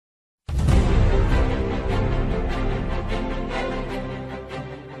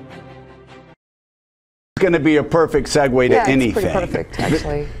going to be a perfect segue to anything. It's pretty perfect,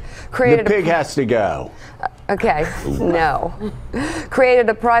 actually. The pig has to go. Okay, no. Created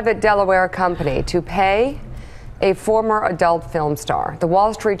a private Delaware company to pay a former adult film star. The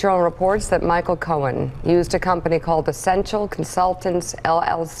Wall Street Journal reports that Michael Cohen used a company called Essential Consultants,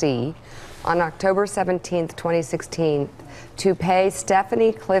 LLC, on October 17, 2016, to pay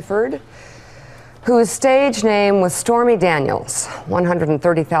Stephanie Clifford, whose stage name was Stormy Daniels,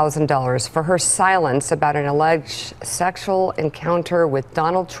 $130,000 for her silence about an alleged sexual encounter with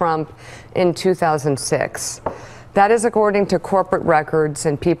Donald Trump in 2006. That is according to corporate records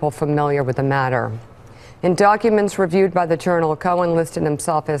and people familiar with the matter. In documents reviewed by the Journal, Cohen listed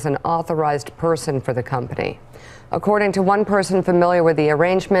himself as an authorized person for the company. According to one person familiar with the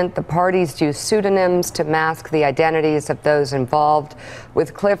arrangement, the parties used pseudonyms to mask the identities of those involved,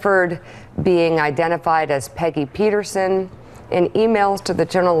 with Clifford being identified as Peggy Peterson. In emails to the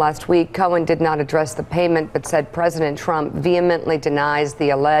Journal last week, Cohen did not address the payment, but said President Trump vehemently denies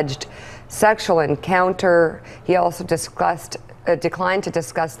the alleged sexual encounter. He also declined to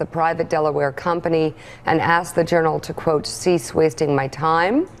discuss the private Delaware company and asked the Journal to, quote, cease wasting my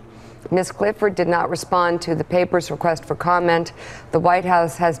time. Ms. Clifford did not respond to the paper's request for comment. The White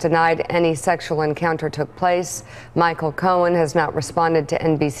House has denied any sexual encounter took place. Michael Cohen has not responded to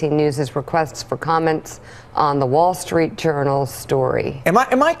NBC News' requests for comments on the Wall Street Journal story. Am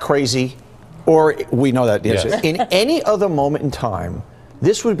I crazy? Or we know that answer. Yes. In any other moment in time,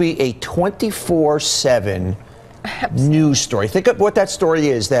 this would be a 24/7 news story. Think of what that story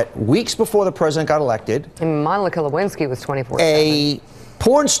is, that weeks before the president got elected, And Monica Lewinsky was 24/7. a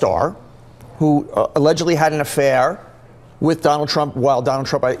porn star who allegedly had an affair with Donald Trump while Donald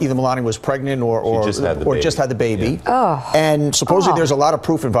Trump, either Melania was pregnant or just had the baby. Yeah. And supposedly there's a lot of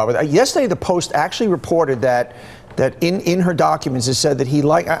proof involved with it. Yesterday, the Post actually reported that in her documents it said that he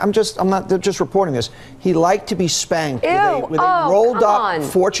liked, I'm not just reporting this, he liked to be spanked with a rolled up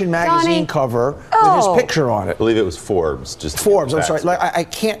Fortune magazine cover with his picture on it. I believe it was Forbes. Forbes, I'm sorry. Like, I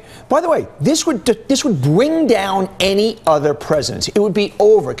can't. By the way, this would bring down any other presidency. It would be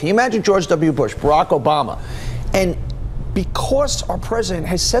over. Can you imagine George W. Bush, Barack Obama? And because our president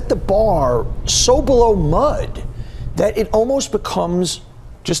has set the bar so below mud that it almost becomes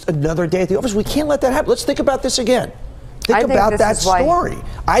just another day at the office. We can't let that happen. Let's think about this again. Think about that story.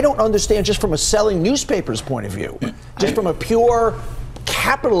 I don't understand, just from a selling newspapers point of view, just from a pure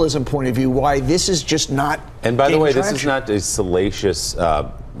capitalism point of view, why this is just not. And by the way, this is not a salacious,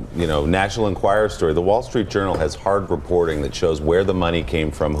 National Enquirer story. The Wall Street Journal has hard reporting that shows where the money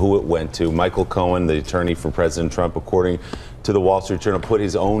came from, who it went to. Michael Cohen, the attorney for President Trump, according to the Wall Street Journal, put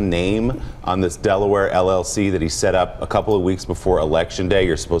his own name on this Delaware LLC that he set up a couple of weeks before Election Day.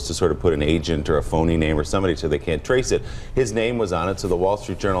 You're supposed to sort of put an agent or a phony name or somebody so they can't trace it. His name was on it, so the Wall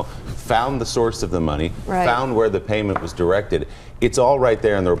Street Journal found the source of the money, found where the payment was directed. It's all right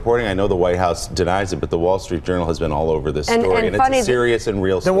there in the reporting. I know the White House denies it, but the Wall Street Journal has been all over this story, and it's a serious and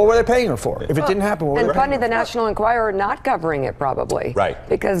real story. Then what were they paying her for? If it didn't happen, what were they paying her for? And funny, the National Enquirer not covering it, probably. Right.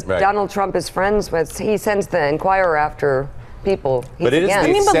 Because Donald Trump is friends with, he sends the Enquirer after people. But it is. I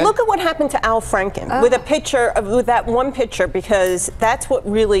mean, but look at what happened to Al Franken with a picture with that one picture, because that's what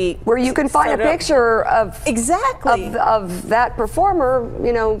really where you can find a picture of of that performer.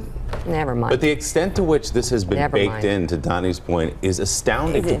 Never mind. But the extent to which this has been baked in, to Donnie's point, is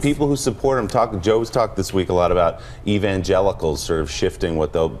astounding for people who support him. Joe's talked this week a lot about evangelicals sort of shifting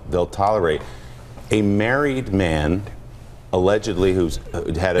what they'll tolerate. A married man, allegedly, who's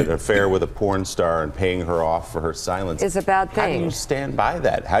had an affair with a porn star and paying her off for her silence, is a bad thing. How do you stand by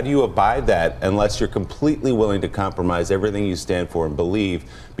that? How do you abide that unless you're completely willing to compromise everything you stand for and believe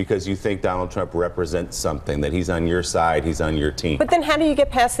because you think Donald Trump represents something, that he's on your side, he's on your team? But then how do you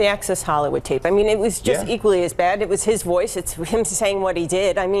get past the Access Hollywood tape? I mean, it was just equally as bad. It was his voice. It's him saying what he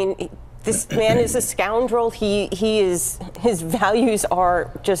did. I mean, this man is a scoundrel. His values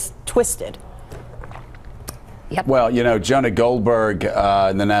are just twisted. Yep. Well, Jonah Goldberg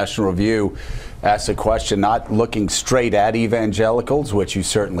in the National Review asked a question, not looking straight at evangelicals, which you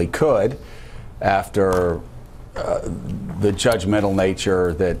certainly could, after the judgmental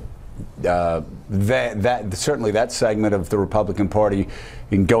nature that certainly that segment of the Republican Party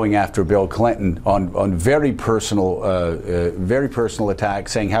in going after Bill Clinton on very personal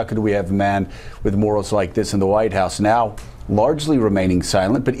attacks, saying how could we have a man with morals like this in the White House, now largely remaining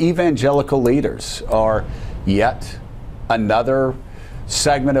silent. But evangelical leaders are yet another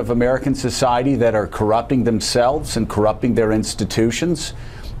segment of American society that are corrupting themselves and corrupting their institutions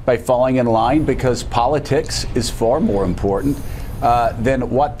by falling in line, because politics is far more important than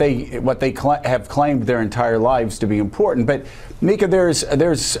what they have claimed their entire lives to be important. But Mika,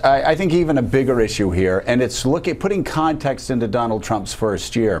 there's I think even a bigger issue here, and it's putting context into Donald Trump's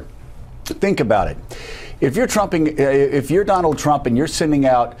first year. Think about it. If you're Donald Trump and you're sending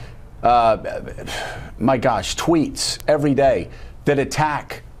out, my gosh, tweets every day that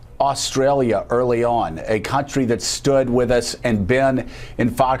attack Australia early on, a country that stood with us and been in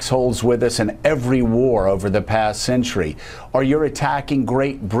foxholes with us in every war over the past century, or you're attacking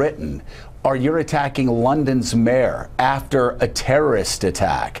Great Britain, or you're attacking London's mayor after a terrorist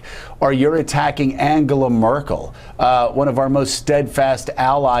attack, or you're attacking Angela Merkel, one of our most steadfast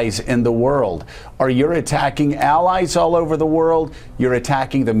allies in the world, or you're attacking allies all over the world, you're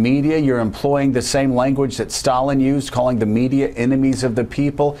attacking the media, you're employing the same language that Stalin used, calling the media enemies of the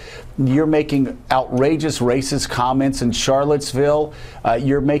people, you're making outrageous racist comments in Charlottesville,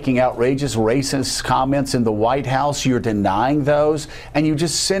 you're making outrageous racist comments in the White House, you're denying those, and you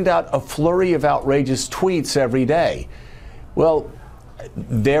just send out a flurry of outrageous tweets every day. Well,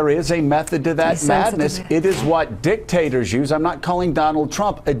 there is a method to that madness. It is what dictators use. I'm not calling Donald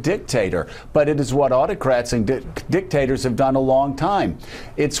Trump a dictator, but it is what autocrats and dictators have done a long time.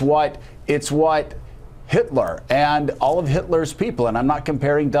 It's what Hitler and all of Hitler's people, and I'm not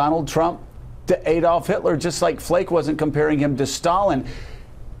comparing Donald Trump to Adolf Hitler, just like Flake wasn't comparing him to Stalin,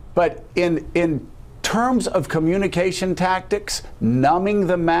 but in terms of communication tactics, numbing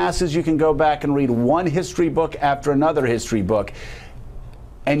the masses, you can go back and read one history book after another history book,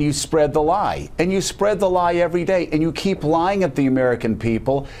 and you spread the lie. And you spread the lie every day, and you keep lying at the American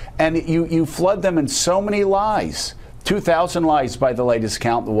people, and you flood them in so many lies. 2,000 lies by the latest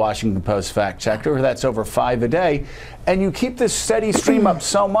count, the Washington Post fact checker. That's over 5 a day. And you keep this steady stream up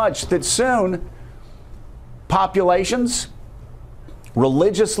so much that soon populations,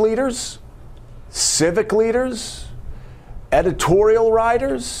 religious leaders, civic leaders, editorial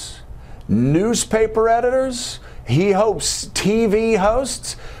writers, newspaper editors, he hopes TV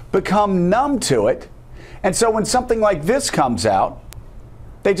hosts become numb to it. And so when something like this comes out,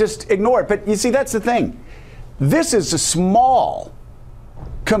 they just ignore it. But you see, that's the thing. This is a small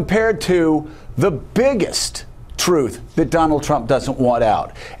compared to the biggest truth that Donald Trump doesn't want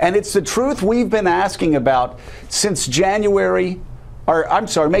out. And it's the truth we've been asking about since January, or I'm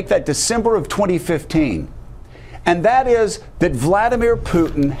sorry, make that December of 2015. And that is that Vladimir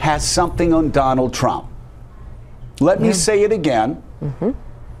Putin has something on Donald Trump. Let me say it again,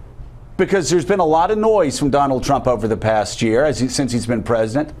 because there's been a lot of noise from Donald Trump over the past year since he's been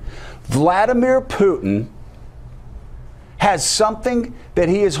president. Vladimir Putin has something that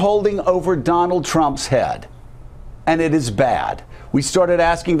he is holding over Donald Trump's head, and it is bad. We started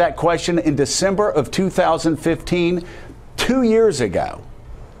asking that question in December of 2015, 2 years ago,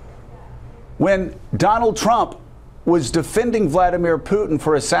 when Donald Trump was defending Vladimir Putin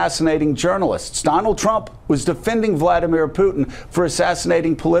for assassinating journalists. Donald Trump was defending Vladimir Putin for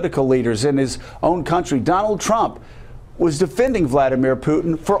assassinating political leaders in his own country. Donald Trump was defending Vladimir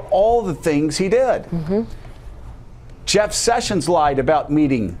Putin for all the things he did. Jeff Sessions lied about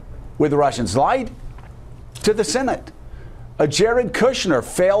meeting with the Russians, lied to the Senate. Jared Kushner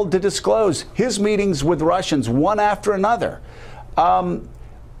failed to disclose his meetings with Russians one after another.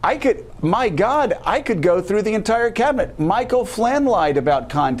 I could go through the entire cabinet. Michael Flynn lied about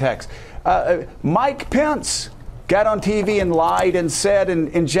context. Mike Pence got on TV and lied and said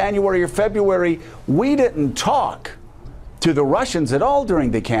in January or February, we didn't talk to the Russians at all during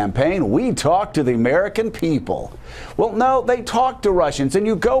the campaign. We talked to the American people. Well, no, they talked to Russians. And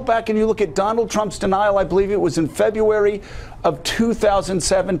you go back and you look at Donald Trump's denial, I believe it was in February of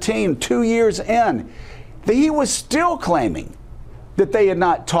 2017, 2 years in, that he was still claiming that they had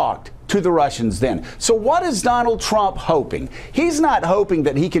not talked to the Russians then. So what is Donald Trump hoping? He's not hoping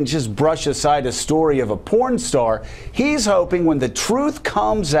that he can just brush aside a story of a porn star. He's hoping when the truth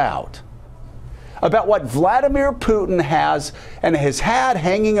comes out about what Vladimir Putin has and has had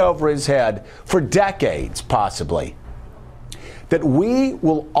hanging over his head for decades, possibly, that we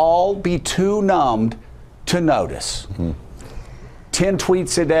will all be too numbed to notice. 10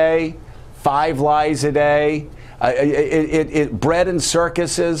 tweets a day, 5 lies a day, bread and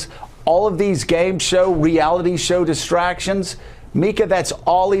circuses, all of these game show, reality show distractions. Mika, that's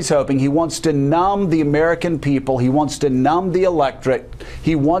all he's hoping. He wants to numb the American people. He wants to numb the electorate.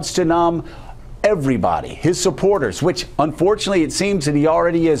 He wants to numb everybody, his supporters, which unfortunately it seems that he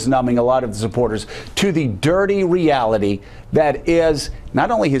already is numbing a lot of the supporters to the dirty reality that is not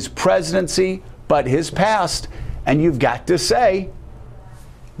only his presidency, but his past. And you've got to say,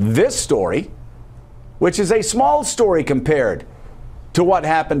 this story, which is a small story compared to what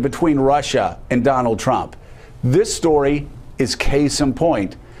happened between Russia and Donald Trump, this story is case in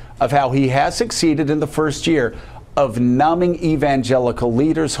point of how he has succeeded in the first year of numbing evangelical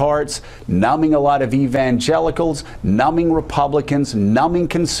leaders' hearts, numbing a lot of evangelicals, numbing Republicans, numbing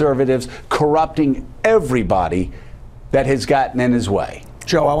conservatives, corrupting everybody that has gotten in his way.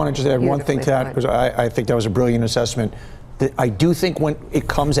 Joe, I want to just add one thing to that, because I think that was a brilliant assessment. I do think when it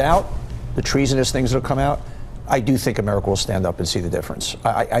comes out, the treasonous things that will come out, I do think America will stand up and see the difference.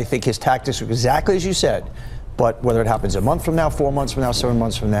 I think his tactics are exactly as you said, but whether it happens a month from now, 4 months from now, 7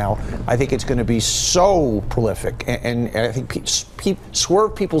 months from now, I think it's going to be so prolific, and I think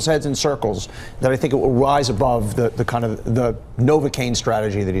swerve people's heads in circles, that I think it will rise above the kind of the Novocaine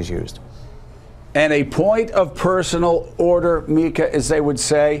strategy that he's used. And a point of personal order, Mika, as they would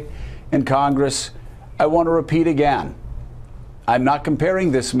say in Congress, I want to repeat again. I'm not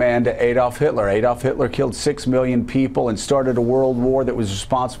comparing this man to Adolf Hitler. Adolf Hitler killed 6 million people and started a world war that was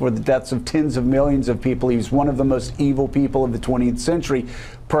responsible for the deaths of tens of millions of people. He was one of the most evil people of the 20th century.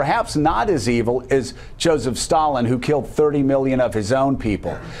 Perhaps not as evil as Joseph Stalin, who killed 30 million of his own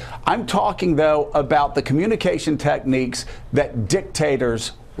people. I'm talking, though, about the communication techniques that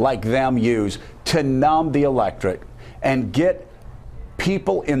dictators like them use to numb the electorate and get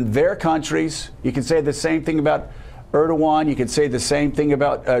people in their countries. You can say the same thing about Erdogan. You could say the same thing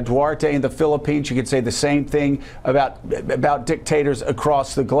about Duarte in the Philippines. You could say the same thing about dictators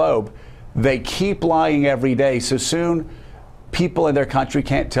across the globe. They keep lying every day. So soon, people in their country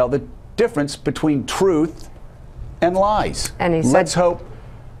can't tell the difference between truth and lies. And let's hope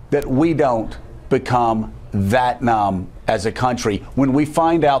that we don't become that numb as a country when we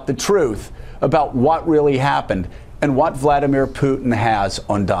find out the truth about what really happened and what Vladimir Putin has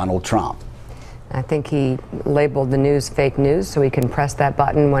on Donald Trump. I think he labeled the news fake news so he can press that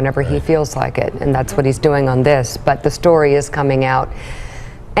button whenever he feels like it, and that's what he's doing on this. But the story is coming out,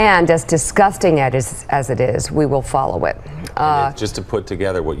 and as disgusting as it is, we will follow it. Just to put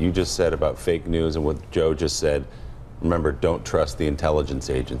together what you just said about fake news and what Joe just said, remember, don't trust the intelligence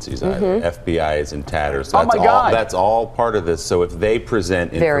agencies either. FBI is in tatters. So that's all part of this. So if they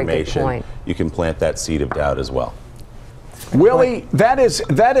present information, you can plant that seed of doubt as well. Willie, that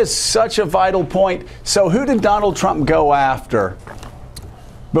is such a vital point. So who did Donald Trump go after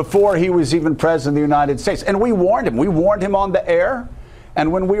before he was even president of the United States? And we warned him. We warned him on the air.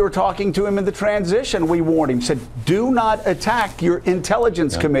 And when we were talking to him in the transition, we warned him, said, do not attack your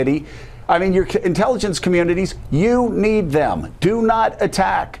intelligence committee. I mean, your intelligence communities, you need them. Do not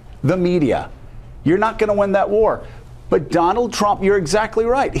attack the media. You're not going to win that war. But Donald Trump, you're exactly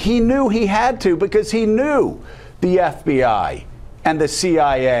right. He knew he had to, because he knew the FBI and the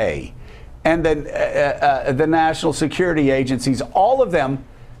CIA and the national security agencies, all of them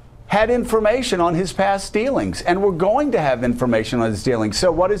had information on his past dealings and were going to have information on his dealings.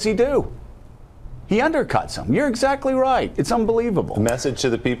 So what does he do? He undercuts them. You're exactly right. It's unbelievable. The message to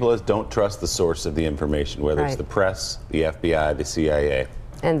the people is don't trust the source of the information, whether it's the press, the FBI, the CIA.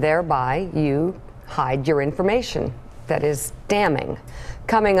 And thereby you hide your information. That is damning.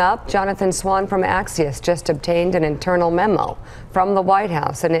 Coming up, Jonathan Swan from Axios just obtained an internal memo from the White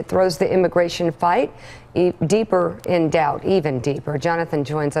House, and it throws the immigration fight deeper in doubt, even deeper. Jonathan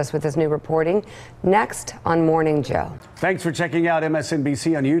joins us with his new reporting next on Morning Joe. Thanks for checking out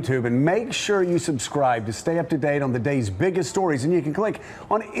MSNBC on YouTube, and make sure you subscribe to stay up to date on the day's biggest stories. And you can click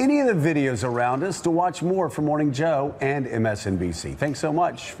on any of the videos around us to watch more from Morning Joe and MSNBC. Thanks so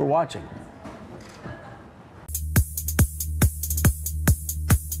much for watching.